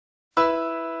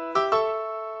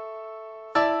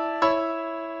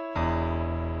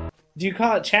Do you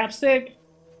call it chapstick?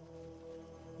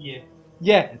 Yeah.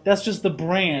 Yeah, that's just the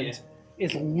brand. Yeah.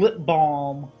 It's lip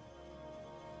balm.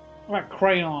 What about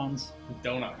crayons?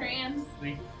 Donut. Crayons.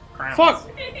 Crowns. Fuck!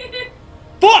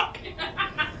 Fuck!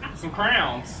 Some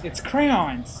crowns. It's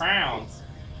crayons. Crowns.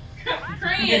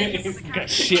 Crayons. I'm gonna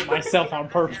shit myself on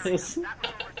purpose.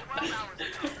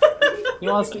 He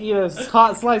wants to eat a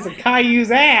hot slice of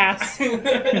Caillou's ass.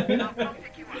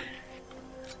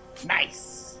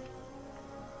 Nice.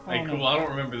 Hey, cool. I don't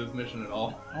remember this mission at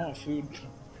all. I want food.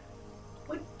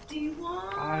 What do you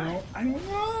want? I don't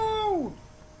know.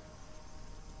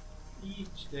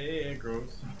 Each day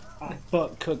grows.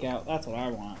 Butt cookout. That's what I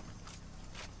want.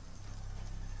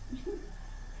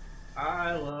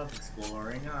 I love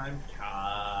exploring. I'm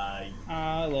Kai.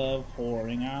 I love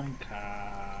pouring. I'm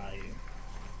Caillou.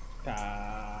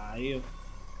 Caillou.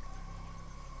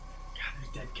 God,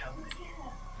 there's dead coming in here.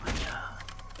 My God.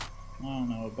 I don't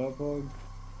know, a butt plug.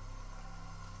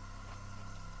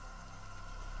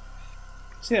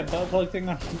 See that butt plug thing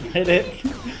on Reddit?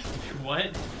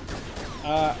 What?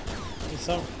 I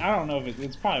don't know if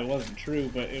it probably wasn't true,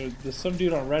 but there's some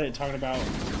dude on Reddit talking about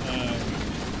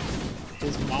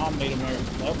his mom made him wear a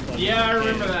butt plug. Yeah, I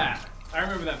remember that. I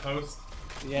remember that post.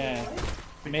 Yeah,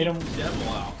 Made him devil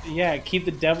out. Yeah, keep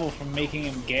the devil from making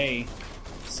him gay.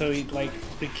 So he the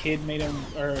kid made him,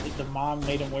 or the mom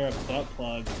made him wear a butt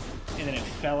plug, and then it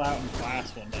fell out in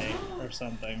class one day or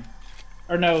something.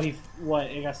 Or no, it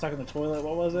got stuck in the toilet.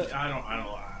 What was it? I don't.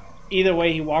 Either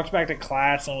way, he walked back to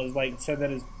class and was said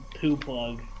that his poo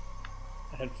plug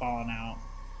had fallen out,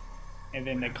 and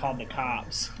then they called the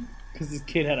cops because this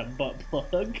kid had a butt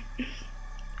plug.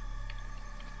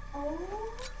 Oh.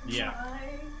 Yeah.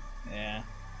 My. Yeah.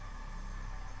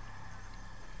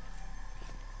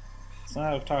 So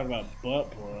now we're talking about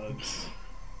butt plugs.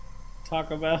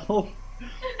 Talk about. I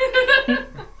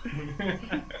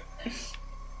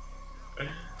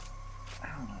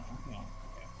don't know.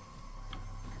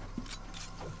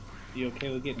 You okay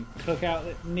with getting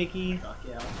cookout, Nikki? Cock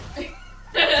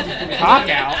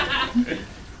out.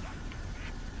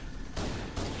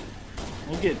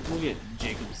 We'll get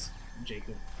Jacob.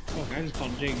 Fuck, I just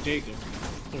called Jake Jacob.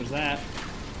 There's that.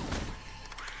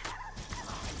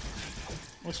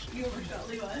 You overshot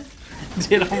Levi.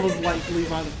 Did almost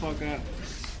Levi the fuck up.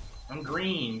 I'm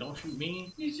green. Don't shoot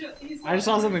me. I just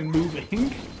saw something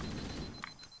moving.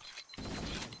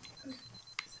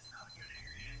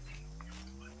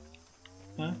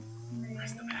 Huh?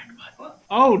 Press the back button.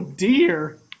 Oh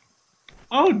dear!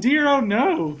 Oh dear! Oh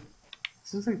no!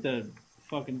 This looks like the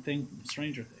fucking thing from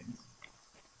Stranger Things.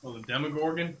 Oh, the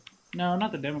Demogorgon? No,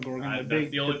 not the Demogorgon. The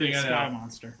big sky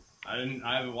monster. I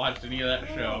haven't watched any of that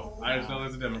show. I just know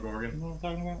there's a Demogorgon. You know what I'm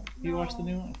talking about? You watched the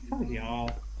new one? Fuck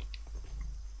y'all.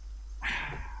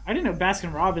 I didn't know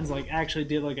Baskin Robbins actually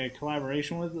did a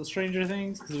collaboration with the Stranger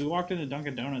Things, because we walked into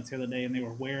Dunkin' Donuts the other day and they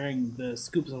were wearing the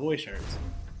Scoops Ahoy shirts.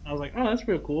 I was like, oh, that's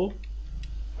real cool.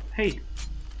 Hey.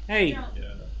 Yeah.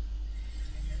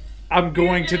 I'm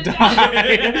going to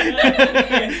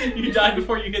die. You died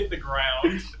before you hit the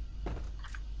ground.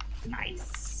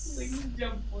 Nice.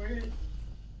 Jump for it.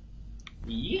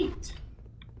 Yeet.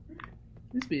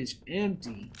 This bitch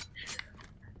empty.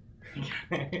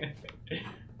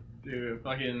 Dude,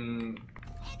 fucking...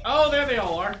 Oh, there they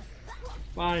all are.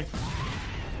 Bye.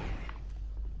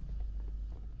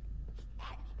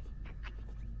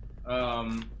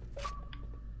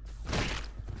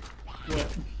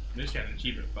 What? We just got an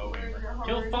achievement bow hammer.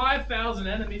 Kill 5,000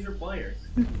 enemies or players.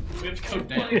 We have to go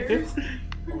down.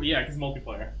 Oh yeah, because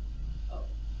multiplayer. Oh.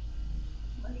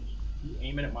 You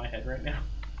aiming at my head right now?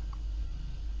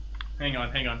 Hang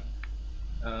on.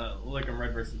 Look, I'm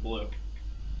red versus blue.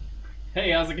 Hey,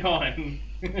 how's it going?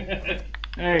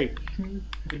 Hey.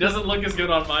 It doesn't look as good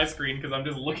on my screen because I'm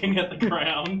just looking at the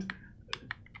ground.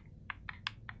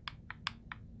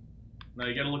 No,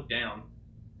 you gotta look down.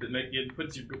 It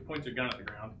points your gun at the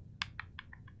ground.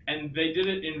 And they did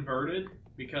it inverted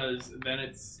because then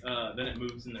it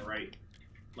moves in the right,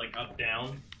 up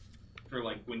down, for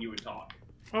when you would talk.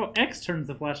 Oh, X turns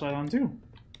the flashlight on too.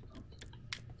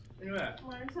 Look at that.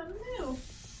 Learn something new.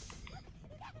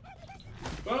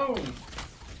 Boom!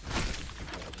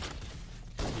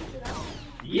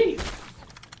 Yeet!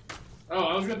 Oh,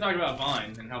 I was gonna talk about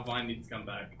Vine and how Vine needs to come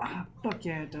back. Ah, fuck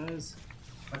yeah, it does.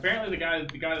 Apparently, the guy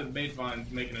that made Vine is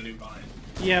making a new Vine.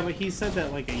 Yeah, but he said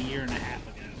that a year and a half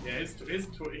ago. Yeah,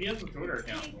 he has a Twitter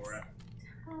account for it.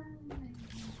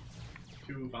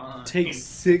 To Vine. Takes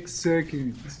 6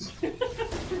 seconds. I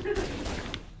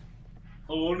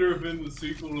wonder if in the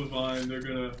sequel to Vine they're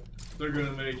gonna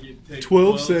make it take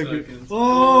 12 seconds.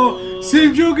 Oh,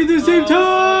 same joke at the same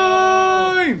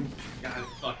time. God, I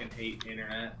fucking hate hate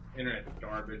internet. Internet's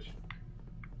garbage.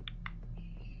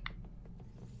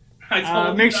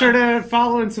 Make sure to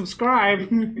follow and subscribe.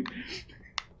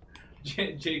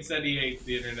 Jake said he hates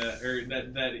the internet, or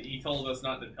that he told us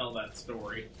not to tell that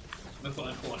story. That's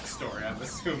what story, I'm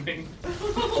assuming.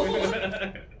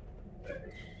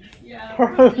 Yeah.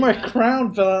 Part of my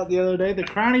crown fell out the other day. The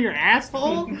crown of your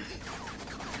asshole?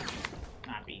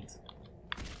 Not beans.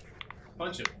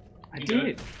 Punch him. I You did.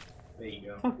 good? There you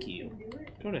go. Fuck you.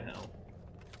 Go to hell.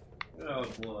 Oh,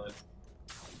 blood.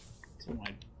 To my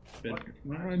What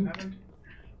bedroom. happened?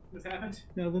 What happened?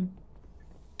 Nothing.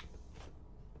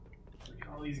 Look at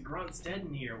all these grunts dead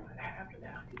in here. What happened?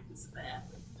 How did this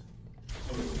happen?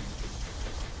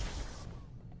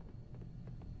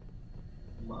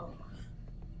 Love.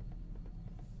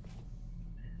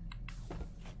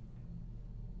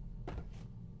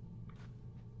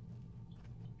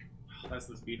 That's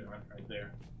the speedrun right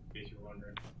there, in case you're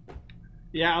wondering.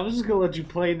 Yeah, I was just gonna let you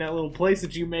play in that little place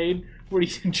that you made where you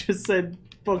just said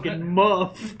fucking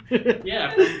muff.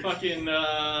 Yeah, from fucking,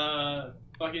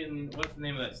 what's the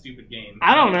name of that stupid game?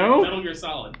 I don't know. Metal Gear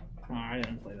Solid. Oh, I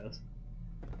didn't play those.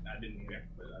 I didn't even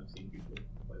actually play that. I've seen people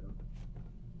play them.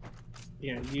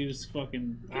 Yeah, you just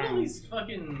fucking. Look at all these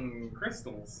fucking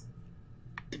crystals.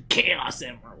 Chaos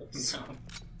Emeralds.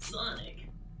 Sonic.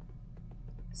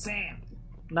 Sam.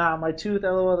 Nah, my tooth,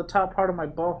 LOL, the top part of my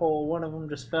butthole, one of them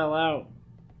just fell out.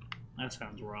 That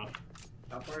sounds rough.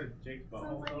 Top part of Jake's Sounds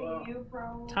butthole like fell a out. you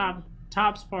problem.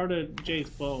 Top's part of Jake's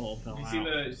butthole fell Did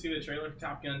out. you see the trailer for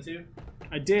Top Gun 2?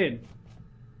 I did. Did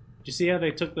you see how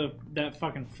they took that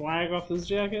fucking flag off his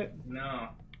jacket? No.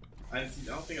 I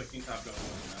don't think I've seen Top Gun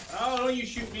 1. Oh, don't you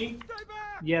shoot me!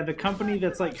 Yeah, the company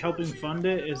that's like helping fund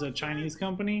it is a Chinese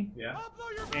company, Yeah.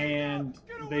 and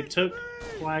they took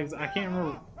flags. I can't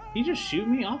remember. He just shoot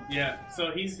me up. Yeah.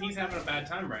 So he's having a bad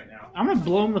time right now. I'm gonna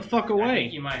blow him the fuck I think away.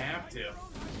 you might have to.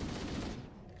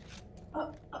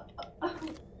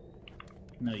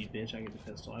 No, you bitch! I get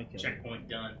the pistol. I kill you. Checkpoint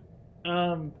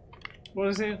done. What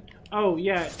is it? Oh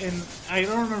yeah, and I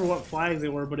don't remember what flags they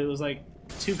were, but it was like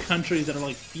two countries that are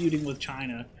like feuding with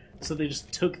China, so they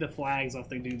just took the flags off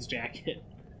the dude's jacket.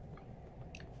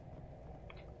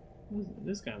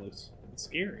 This guy looks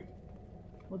scary.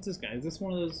 What's this guy? Is this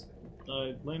one of those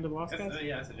Land of the Lost guys?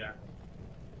 Yeah, that's a jack.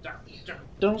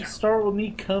 Don't start with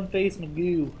me, cum face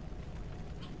Magoo.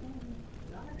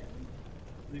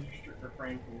 Please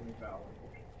refrain from using foul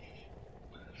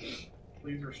language.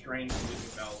 Please restrain from using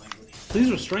foul language.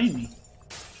 Please restrain me.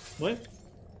 What?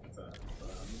 It's a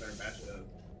better batch of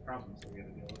problems we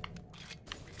gotta deal with.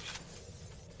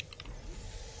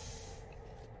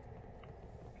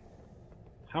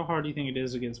 How hard do you think it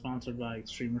is to get sponsored by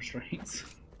Extreme Restraints?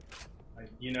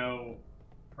 You know,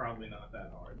 probably not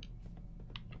that hard.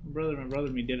 My brother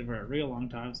and me did it for a real long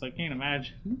time, so I can't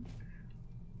imagine.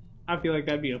 I feel like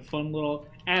that'd be a fun little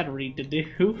ad read to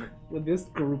do with this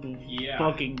group of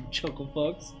fucking chuckle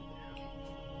fucks.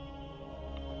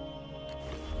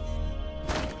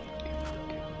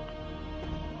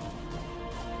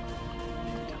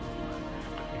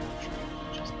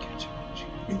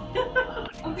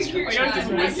 Like I'm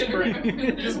just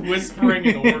whispering, just whispering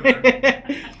in order.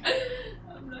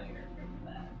 I'm not here for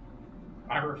that.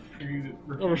 I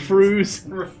refuse.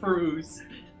 Refuse.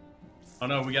 Oh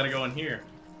no, we gotta go in here.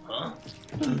 Huh?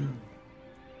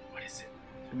 What is it?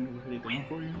 What are they doing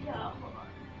for you? Yeah, hold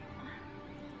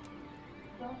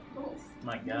on. Don't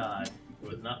My God, it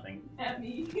was nothing. at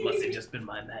me. Must have just been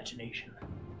my imagination.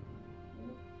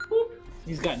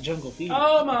 He's got jungle fever.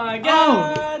 Oh my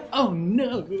God! Oh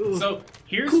no! So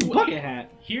here's Cool bucket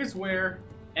hat. Here's where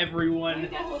Why everyone.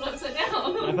 did that hold upside I down?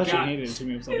 thought you God. hated it to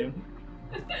me upside down.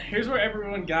 Here's where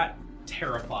everyone got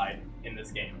terrified in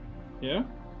this game. Yeah?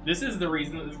 This is the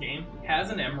reason that this game has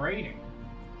an M rating.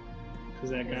 Because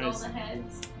that There's all guy's the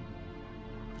heads.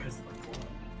 Because of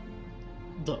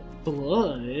the blood. the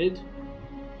blood.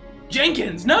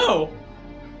 Jenkins, no!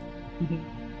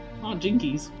 Oh,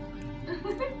 Jinkies.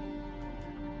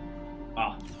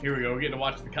 Ah, here we go. We're getting to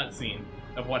watch the cutscene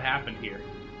of what happened here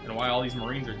and why all these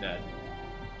Marines are dead.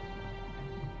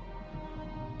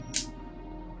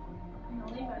 No,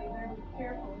 Levi, you better be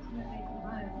careful. It's gonna make you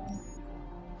mine.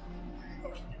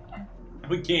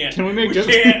 We can't. Can we make We jokes?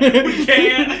 can't. We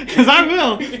can't. Because I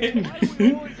will.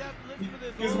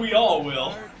 Because we all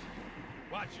will.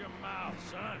 Watch your mouth,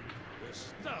 son. This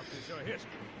stuff is your history.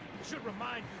 It should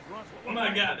remind you, Grunts, Oh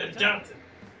my God, there's Johnson.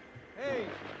 Hey,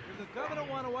 does the governor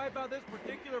want to wipe out this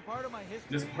particular part of my history?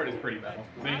 This part is pretty bad.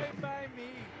 Fine by me.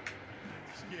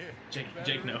 Jake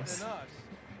Better knows. than us.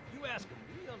 You ask him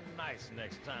real nice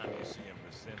next time you see him,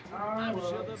 Vicente. I I'm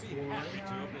sure was they'll be happy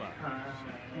to oblige.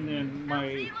 And then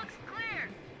my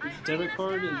This debit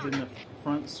card is in the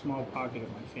front small pocket of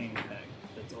my fanny pack.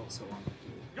 That's also on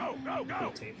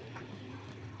the table.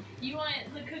 You want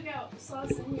the cookout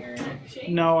sauce in your shake?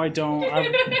 No, I don't.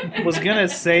 I was gonna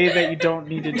say that you don't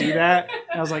need to do that.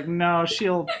 I was like, no,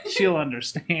 she'll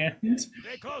understand.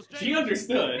 She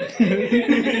understood.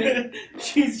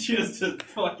 She's just a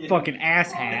fucking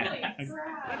asshat.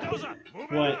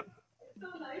 What? So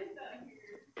nice down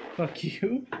here. Fuck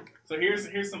you. So here's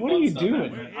some What fun are you stuff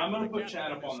doing? happening. I'm gonna put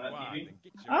chat up on that TV.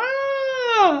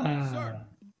 Ah!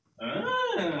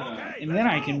 Ah. And then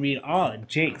I can read all of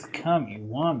Jake's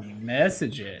cummy-wummy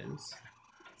messages.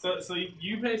 So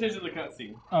you pay attention to the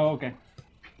cutscene. Oh, okay.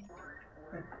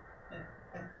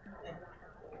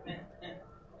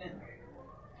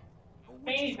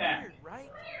 Fanny pack. Right?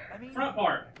 I mean, Front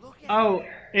part. look at Oh,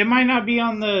 it might not be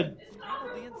on the...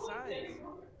 the inside.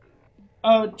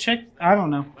 Oh, check... I don't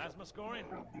know. Plasma scoring.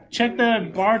 Check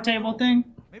the bar table thing.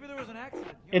 Maybe there was an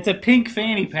accident. It's a pink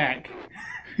fanny pack.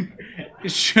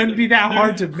 It shouldn't be that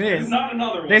hard to There's miss. not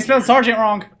another one. They spelled Sergeant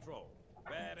wrong. Control.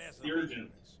 Badass Surgeon.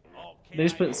 All They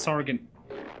just put Sergeant.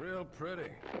 Real pretty.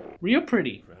 Real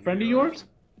pretty. Friend of yours?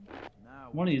 Now,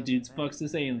 One of these dudes fucks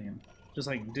this alien. Just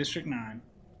like District 9.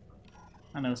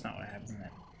 I know it's not what happens in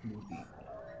that movie.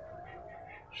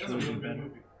 That's a really good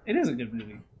movie. It is a good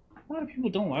movie. A lot of people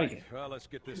don't like it. Well, let's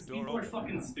get this These door people are open.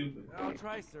 fucking stupid. I'll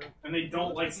try, sir. And they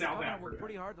don't like South Worked Africa.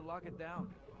 pretty hard to lock it down.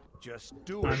 Just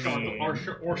do Or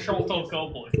it. Sholto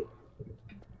Copley.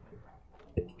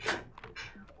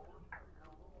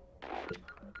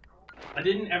 I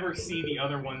didn't ever see the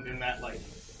other ones in that, like,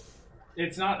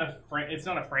 it's not a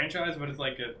franchise, but it's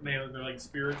like they're like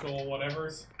spiritual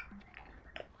whatevers.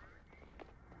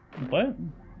 What?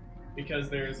 Because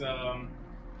there's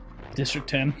District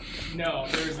 10. no,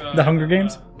 there's The Hunger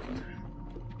Games?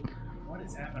 What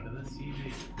has happened to this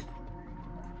TV?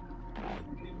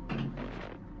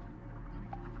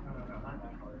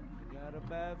 Got a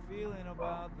bad feeling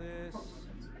about this.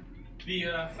 The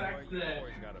fact that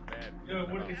always got a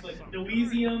bad what it's like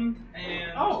Elysium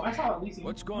and I saw Elysium.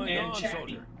 What's going and on, Chappie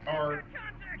soldier? are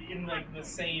in like the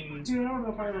same. Dude, I don't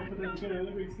know if I ever put that together.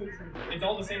 That makes sense. It's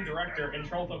all the same director, and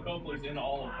Sholto Copley's in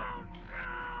all of them.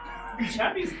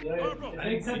 Chappie's good. I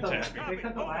didn't see Chappie. If they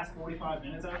cut the last 45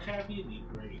 minutes out of Chappie, it'd be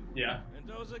great. Yeah.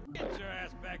 Mendoza, get your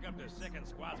ass back up to second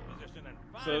squat's position and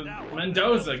find So out what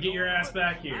Mendoza, the hell's get your going ass on.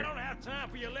 back I here. don't have time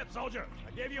for your lip, soldier.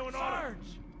 I gave you an order.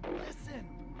 Sarge, listen.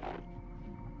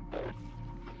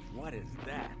 What is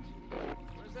that?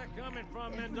 Where's that coming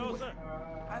from, Mendoza?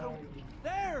 I don't.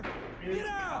 There. Get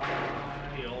out.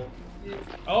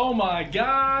 Oh my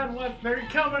God! They're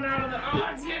coming out of the? Oh,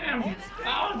 it's him!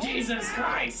 Oh Jesus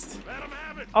Christ! Let him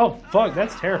have it. Oh, fuck,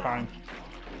 that's terrifying.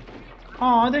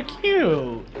 Aw, they're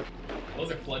cute.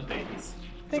 Those are flood babies.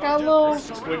 They got little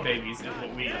Squid babies is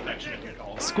what we affectionately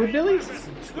call them.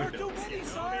 squidbillies? Squid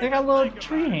babies. They got little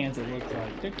tree hands, it looks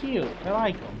like. They're cute. I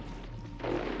like them.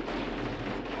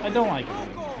 I don't like them.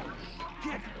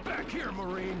 Get back here,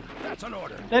 Marine. That's an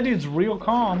order. That dude's real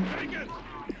calm. Take it.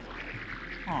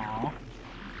 Aw.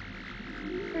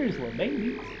 There's little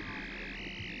baby.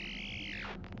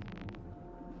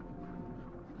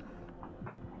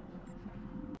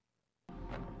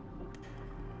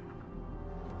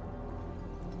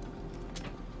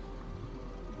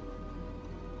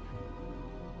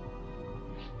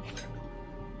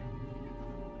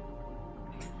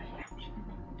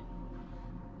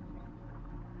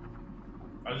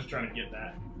 I was just trying to get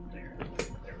that. There we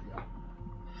go.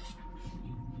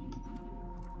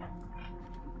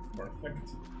 Perfect.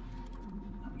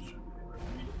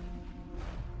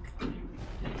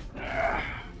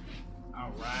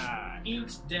 Alright.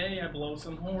 Each day I blow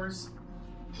some horse.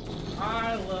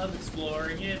 I love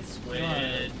exploring it.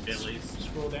 Squid billies.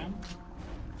 Scroll down.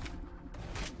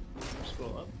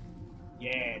 Scroll up.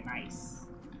 Yeah, nice.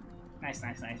 Nice.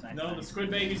 No, the nice. squid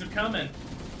babies are coming.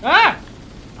 Ah!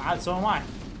 So am I.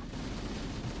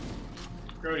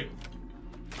 Grody.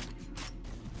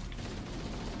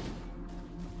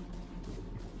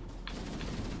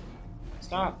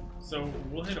 Stop. So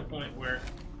we'll hit a point where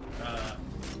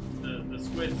the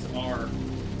squids are,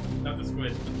 not the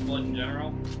squids, but the blood in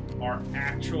general, are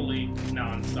actually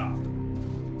non-stop.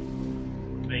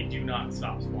 They do not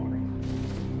stop spawning.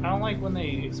 I don't like when they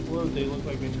explode, they look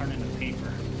like they turn into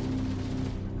paper.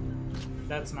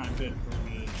 That's not good for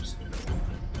me.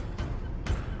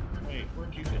 Wait,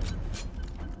 where'd you go?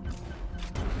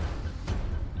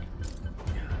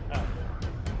 Oh.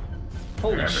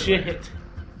 Holy They're shit.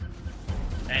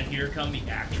 And here come the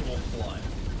actual flood.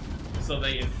 So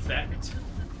they infect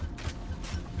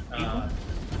the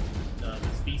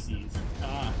species.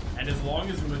 And as long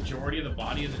as the majority of the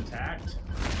body is intact,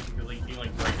 because like, you can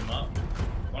like break them up.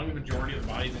 As long as the majority of the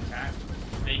body's intact,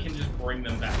 they can just bring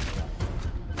them back to life.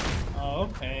 Oh,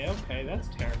 okay, that's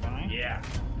terrifying. Yeah.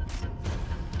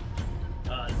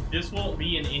 This won't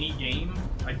be in any game,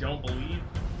 I don't believe,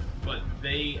 but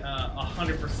they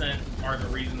 100% are the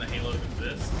reason the Halos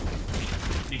exist.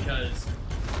 Because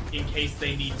in case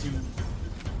they need to,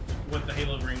 what the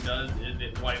Halo ring does is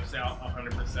it wipes out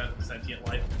 100% of sentient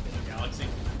life in the galaxy.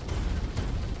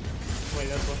 Wait,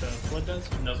 that's what the flood does?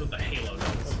 And that's what the Halo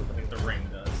does. That's what the ring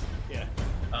does. Yeah.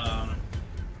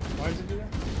 Why does it do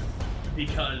that?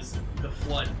 Because the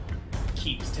flood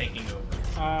keeps taking over.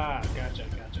 Ah, gotcha.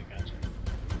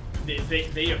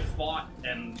 They have fought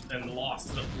and lost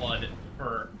to the flood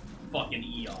for fucking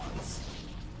eons.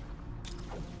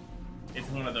 It's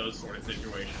one of those sort of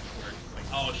situations where it's like,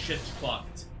 oh, shit's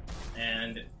fucked,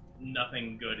 and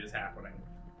nothing good is happening.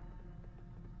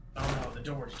 Oh no, the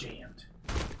door's jammed.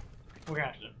 We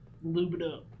got to lube it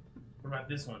up. What about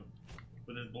this one?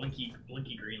 With this blinky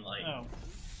green light. Oh.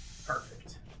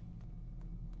 Perfect.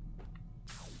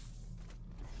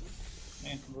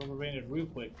 Man, rubber banded real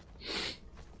quick.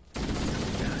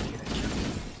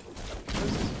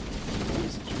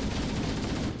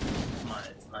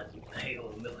 It's my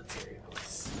Halo military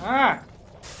voice. Ah!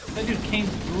 That dude came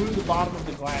through the bottom of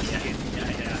the glass again.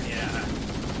 Yeah.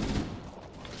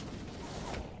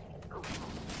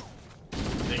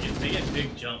 They get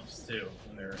big jumps too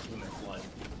when they're flooding.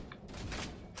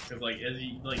 Because like as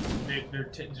you like they're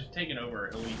just taking over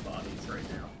elite bodies right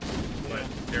now. But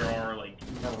there are like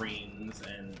Marines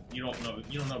and you don't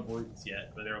know brutes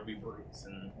yet, but there will be brutes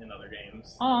in other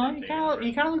games. Oh,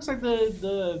 he kind of looks like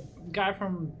the guy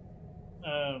from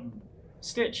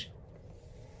Stitch.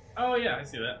 Oh yeah, I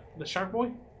see that. The Shark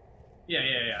Boy.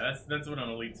 Yeah. That's what an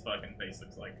elite's fucking face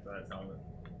looks like. So that's helmet.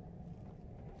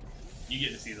 You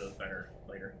get to see those better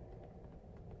later.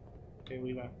 Okay,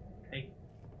 Levi. Hey.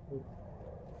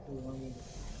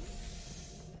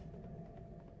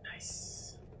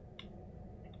 Nice.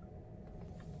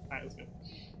 Alright, let's go.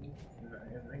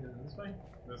 I think this way?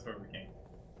 This way we came.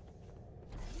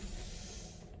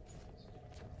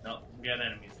 No, we got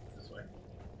enemies this way.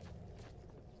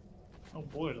 Oh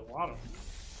boy, there's a lot of them.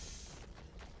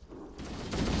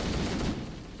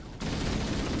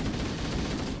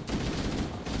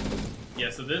 Yeah,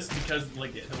 so this, because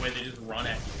like the way they just run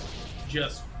at you,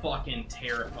 just fucking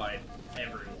terrified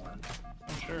everyone.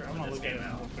 I'm sure. I'm gonna look at the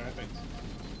old graphics.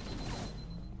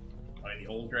 By the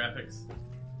old graphics.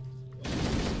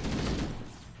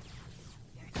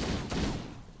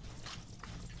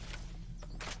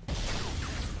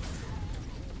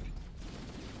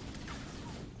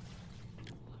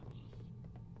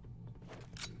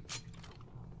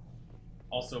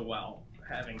 Also, while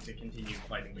having to continue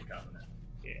fighting the Covenant.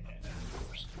 Yeah, of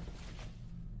course.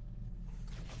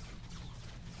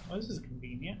 Oh, this is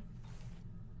convenient.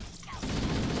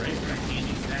 Right, for a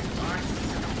candy stack of boxes.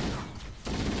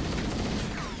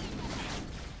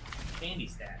 Candy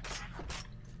stacks.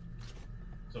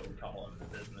 That's what we call them in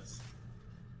the business.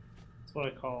 That's what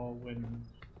I call when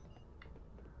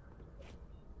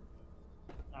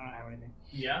I don't have anything.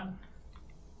 Yeah?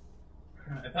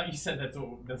 I thought you said that's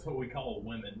what we call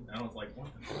women. I was like,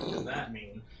 what the fuck does that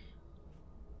mean?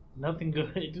 Nothing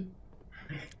good.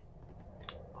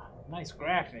 Nice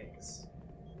graphics.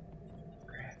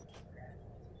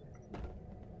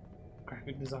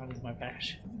 Graphic design is my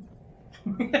passion.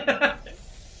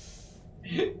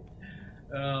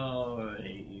 Oh, I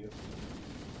hate you.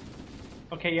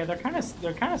 Okay, yeah, they're kind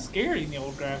of scary in the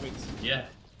old graphics. Yeah.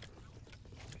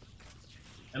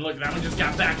 And look, that one just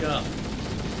got back up.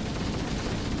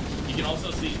 You can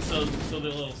also see, so the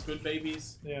little squid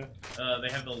babies. Yeah. They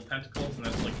have the little tentacles, and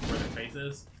that's like where their face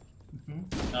is.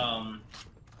 Mm-hmm.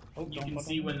 You can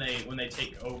see when they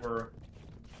take over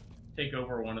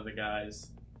one of the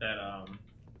guys that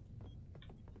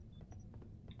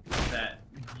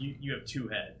you have two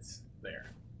heads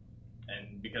there,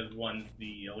 and because one's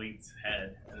the elite's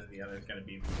head, and then the other's gonna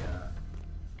be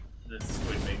the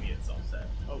squid baby itself set.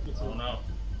 Oh no!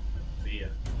 See ya.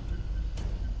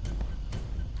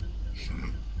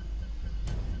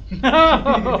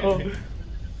 No!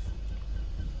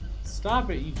 Stop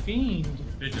it, you fiend!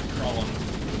 They're just crawling.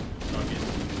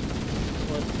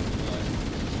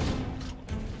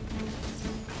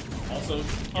 Also,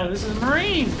 oh, this is a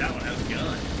Marine! That one has a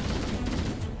gun.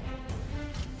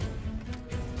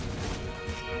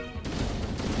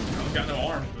 It's got no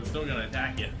arms, but it's still gonna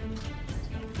attack you.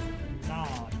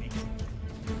 No,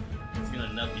 It's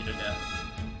gonna nub you to death.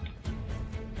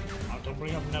 oh, don't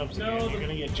bring up nubs No, again. You're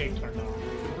gonna get Jake turned on.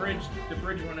 The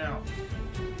bridge went out.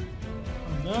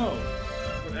 Oh no!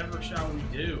 Whatever shall we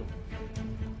do?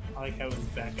 I like how it was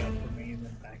back up for me and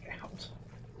then back out.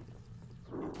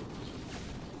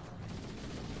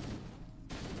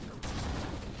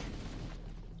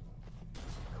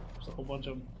 There's a whole bunch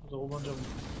of them. There's a whole bunch of them.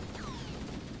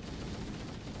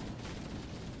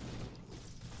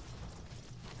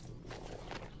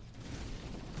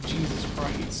 Jesus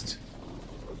Christ.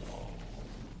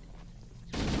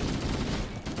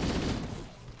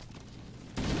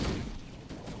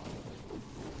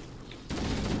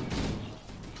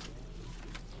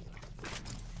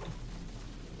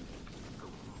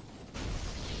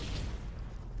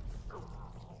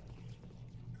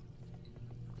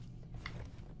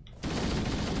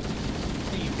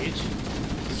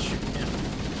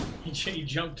 He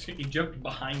jumped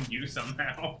behind you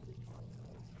somehow.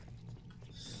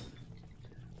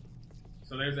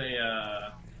 So there's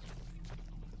a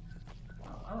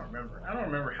I don't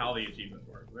remember how the achievements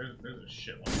work. There's a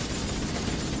shitload.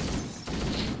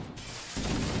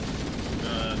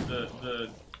 The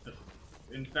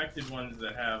infected ones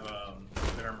that have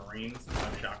that are Marines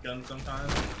have shotguns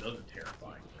sometimes. Those are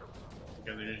terrifying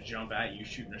because they just jump at you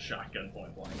shooting a shotgun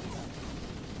point blank.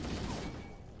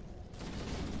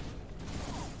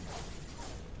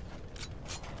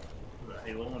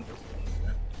 Halo 1 pistol.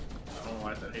 I don't know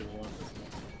why I said Halo 1 pistol.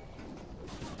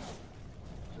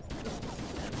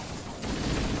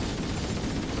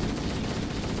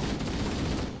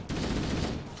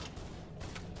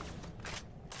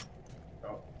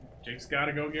 Oh, Jake's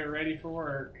gotta go get ready for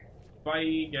work.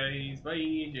 Bye, guys.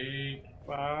 Bye, Jake.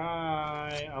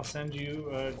 Bye. I'll send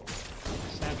you a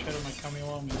Snapchat of my cummy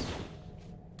wummies.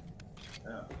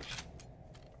 Yeah.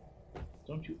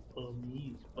 Don't you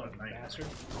please, fucking bastard.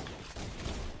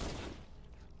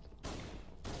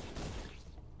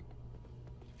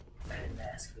 I didn't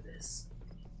ask for this.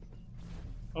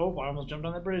 Oh, I almost jumped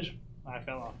on that bridge. I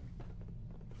fell off.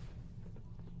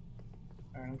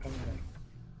 Alright, I'm coming back.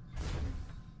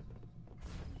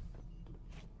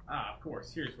 Ah, of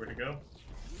course. Here's where to go.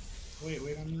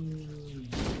 Wait on me.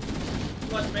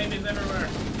 Blood babies everywhere.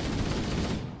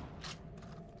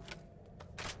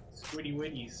 Squiddy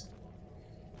witties.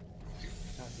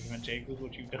 God damn it, Jake, look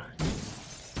what you've done.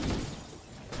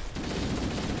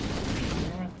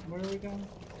 Where are we going?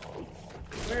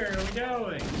 Where are we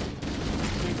going?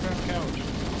 Big brown couch.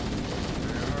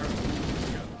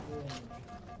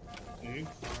 Where Big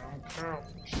brown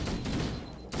couch.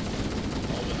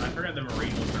 I forgot the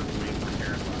Marine ones are way more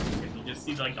terrifying because you just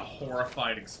see like the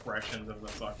horrified expressions of the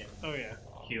fucking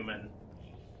human.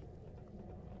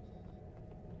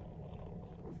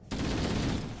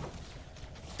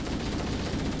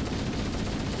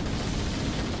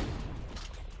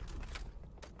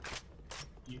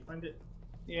 You find it?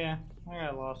 Yeah, I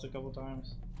got lost a couple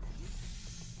times.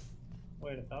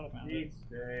 Wait, I thought I found it. Each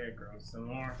day I grow some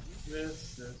more.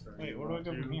 This. Wait, where do I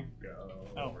go from here? Go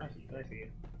Oh, I see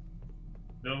it.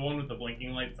 The one with the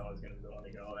blinking lights is always going to be the one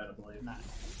to go at, I believe. Nah.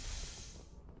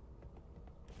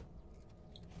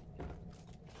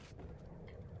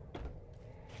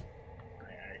 I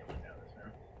gotta clean out this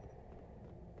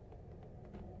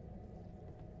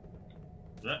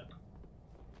now.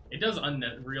 It does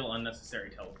real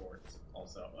unnecessary teleports,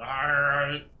 also.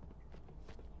 Alright.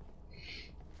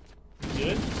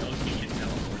 Good? Those can get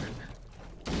teleported.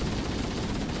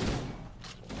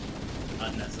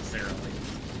 Unnecessarily.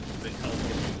 They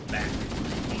teleport you back 3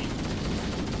 feet.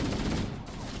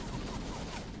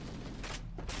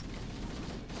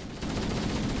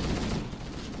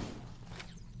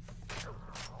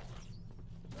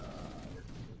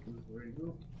 Where you go?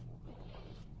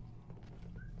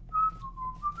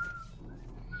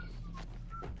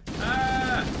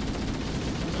 Ah!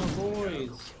 No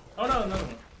boys. Oh no, another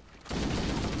one.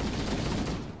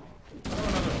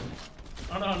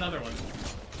 Oh, no, another one.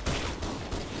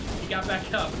 He got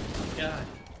back up. God.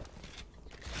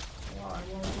 Why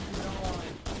won't you die?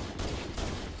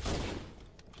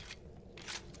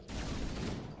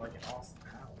 Like an Austin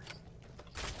Powers.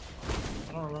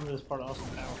 I don't remember this part of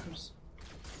Austin Powers.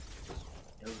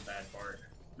 It was a bad part.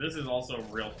 This is also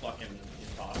real fucking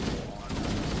impossible on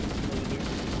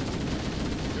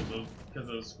because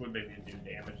those squid babies do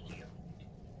damage to you.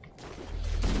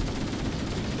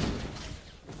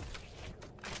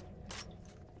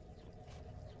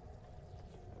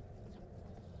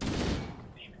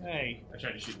 Hey. I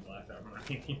tried to shoot the glass out of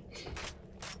him.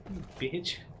 You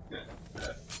bitch.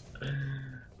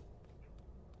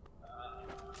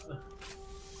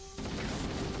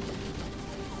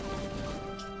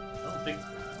 I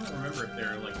don't remember if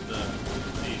they're like the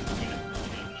units that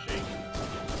change shape.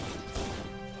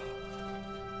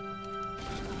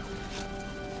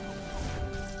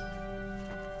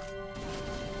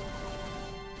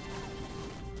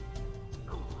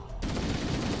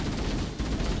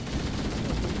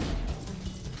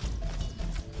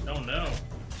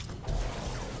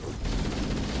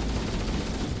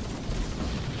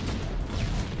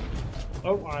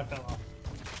 Oh, I fell off.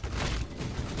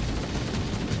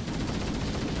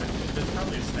 There's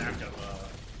probably a stack of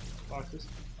Boxes.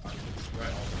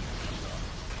 right.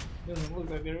 Doesn't look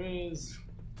like there is.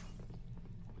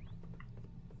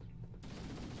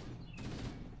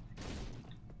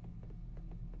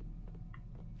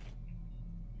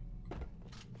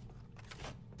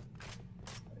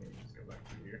 Just go back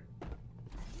through here.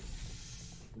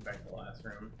 Go back to the last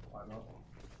room. Climb up.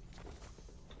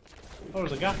 Oh,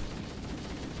 there's a guy.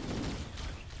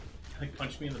 Like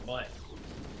punch me in the butt.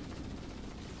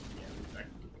 Yeah, back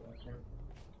to the last room.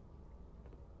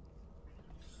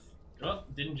 Oh,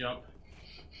 didn't jump.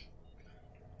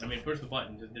 I mean, push the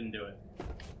button, just didn't do it.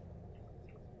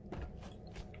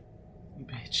 You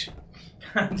bitch.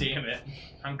 God damn it.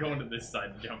 I'm going to this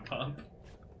side to jump up.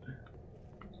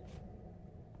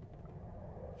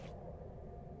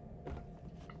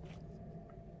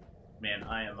 Man,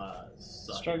 I am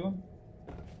sucking. Struggling?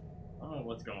 I don't know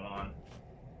what's going on.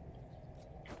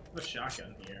 There's a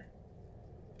shotgun here.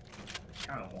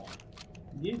 Kind of want.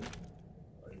 Yeah.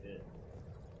 But I did.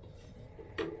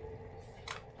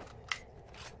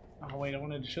 Oh wait, I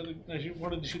wanted to show the. I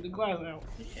wanted to shoot the glass out.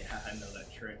 Yeah, I know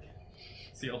that trick.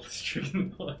 It's the oldest trick in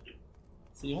the book.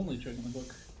 It's the only trick in the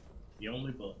book. The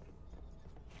only book.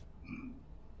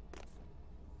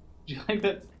 Do you like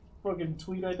that fucking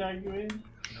tweet I tagged you in?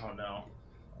 Oh no.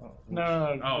 Oh,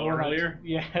 No. Oh, earlier?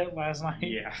 Yeah, last night.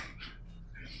 Yeah.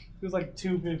 It was like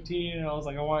 2:15, and I was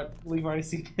like, I want Levi to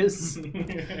see this.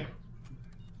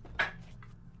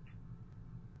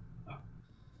 Oh,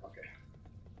 okay.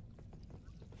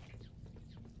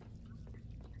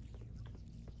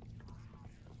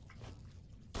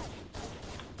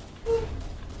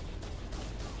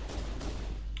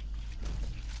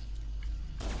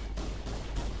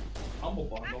 Humble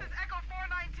bundle. This is Echo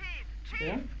 419. Chief,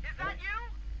 Yeah? is that you?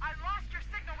 I lost your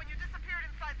signal when you disappeared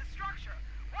inside the structure.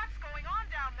 What's going on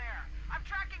down there? I'm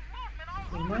tracking movement all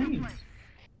The over the Marines. place.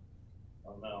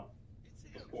 Oh no.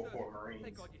 Those poor Marines.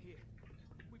 Thank God you're here.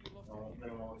 We'd be lost. They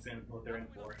don't know what they're in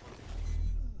for.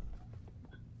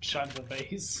 Shot in the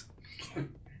face.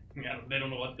 Yeah, they don't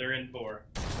know what they're in for.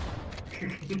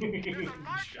 There's a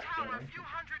large tower a few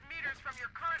hundred meters from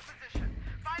your current position.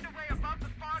 Find a way above the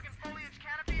fog and foliage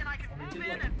canopy and I can move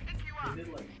in and pick you up. They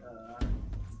did like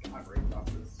God raised off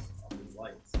these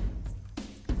lights.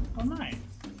 Oh, nice.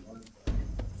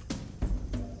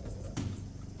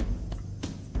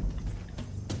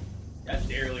 I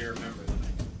barely remember them.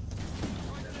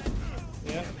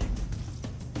 Yeah.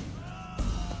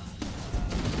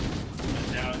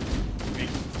 And now it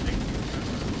makes me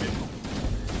remember.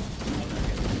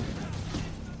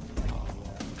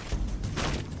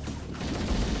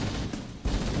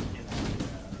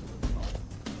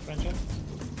 Friendship?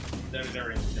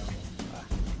 They're in the jungle.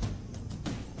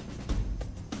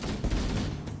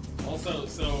 Also,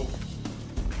 so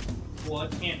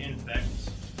blood can't infect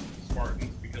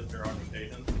Spartans because they're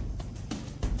augmentations.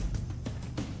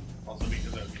 Also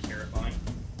because that would be terrifying.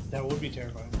 That would be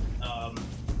terrifying.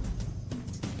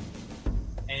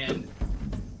 And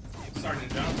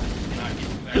Sergeant Johnson cannot get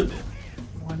infected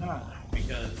Why not?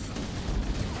 because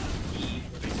he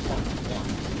was a Spartan 1.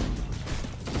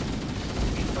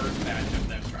 The first batch of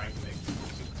them trying to make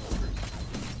super soldiers.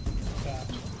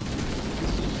 Gotcha.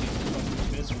 This is fucking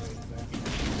eviscerated back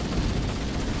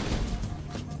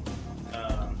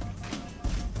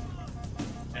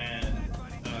And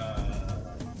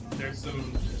there's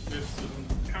some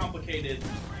complicated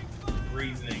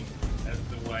reasoning as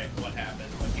to what happened.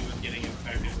 Like he was getting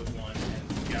infected with one and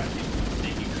got hit with a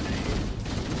sticky grenade,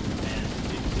 and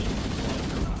it killed blood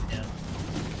from him.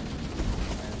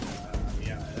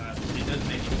 And it doesn't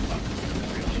make any fucking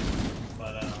sense really,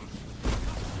 but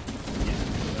yeah,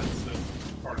 that's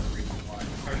part of the reason why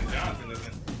Sergeant Johnson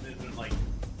isn't like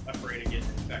afraid of getting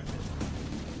infected,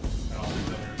 and all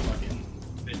these other fucking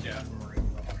bitch ass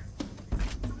Marines are.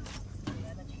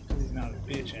 Because he's not a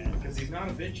bitch ass. Because he's not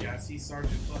a bitch ass, he's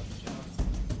Sergeant fucking Johnson.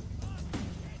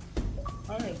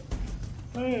 Alright.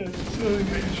 Alright, so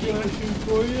Johnson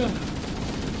for you.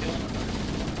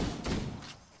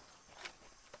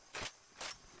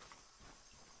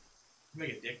 Make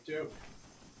a dick joke.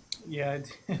 Yeah, I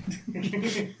did.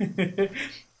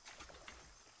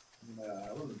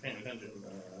 I wasn't paying attention.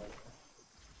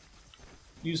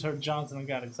 You just heard Johnson and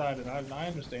got excited. I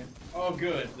understand. Oh,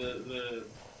 good. The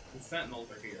Sentinels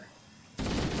are here.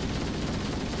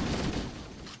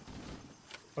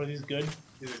 Are these good?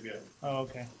 These are good. Oh,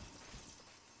 okay.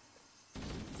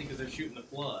 Because they're shooting the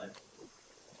flood.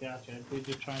 Gotcha. We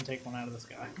just try and take one out of the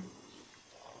sky.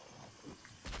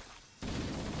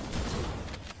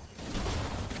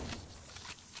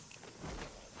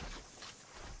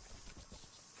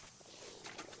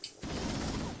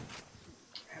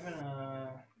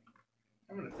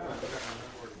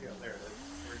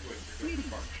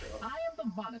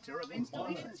 monitor of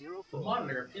installation 04. The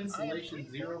monitor of installation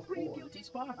 04. Guilty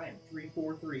spark. I am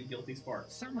 343 guilty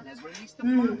sparks. Someone has released the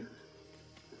fire.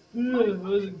 What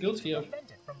was it guilty of?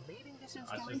 Prevented from leaving this That's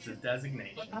just a installation,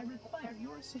 designation. but I require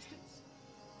your assistance.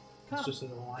 It's Come, just an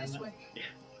this alignment. way.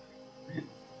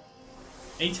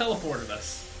 He teleported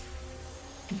us.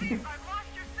 Chief, I've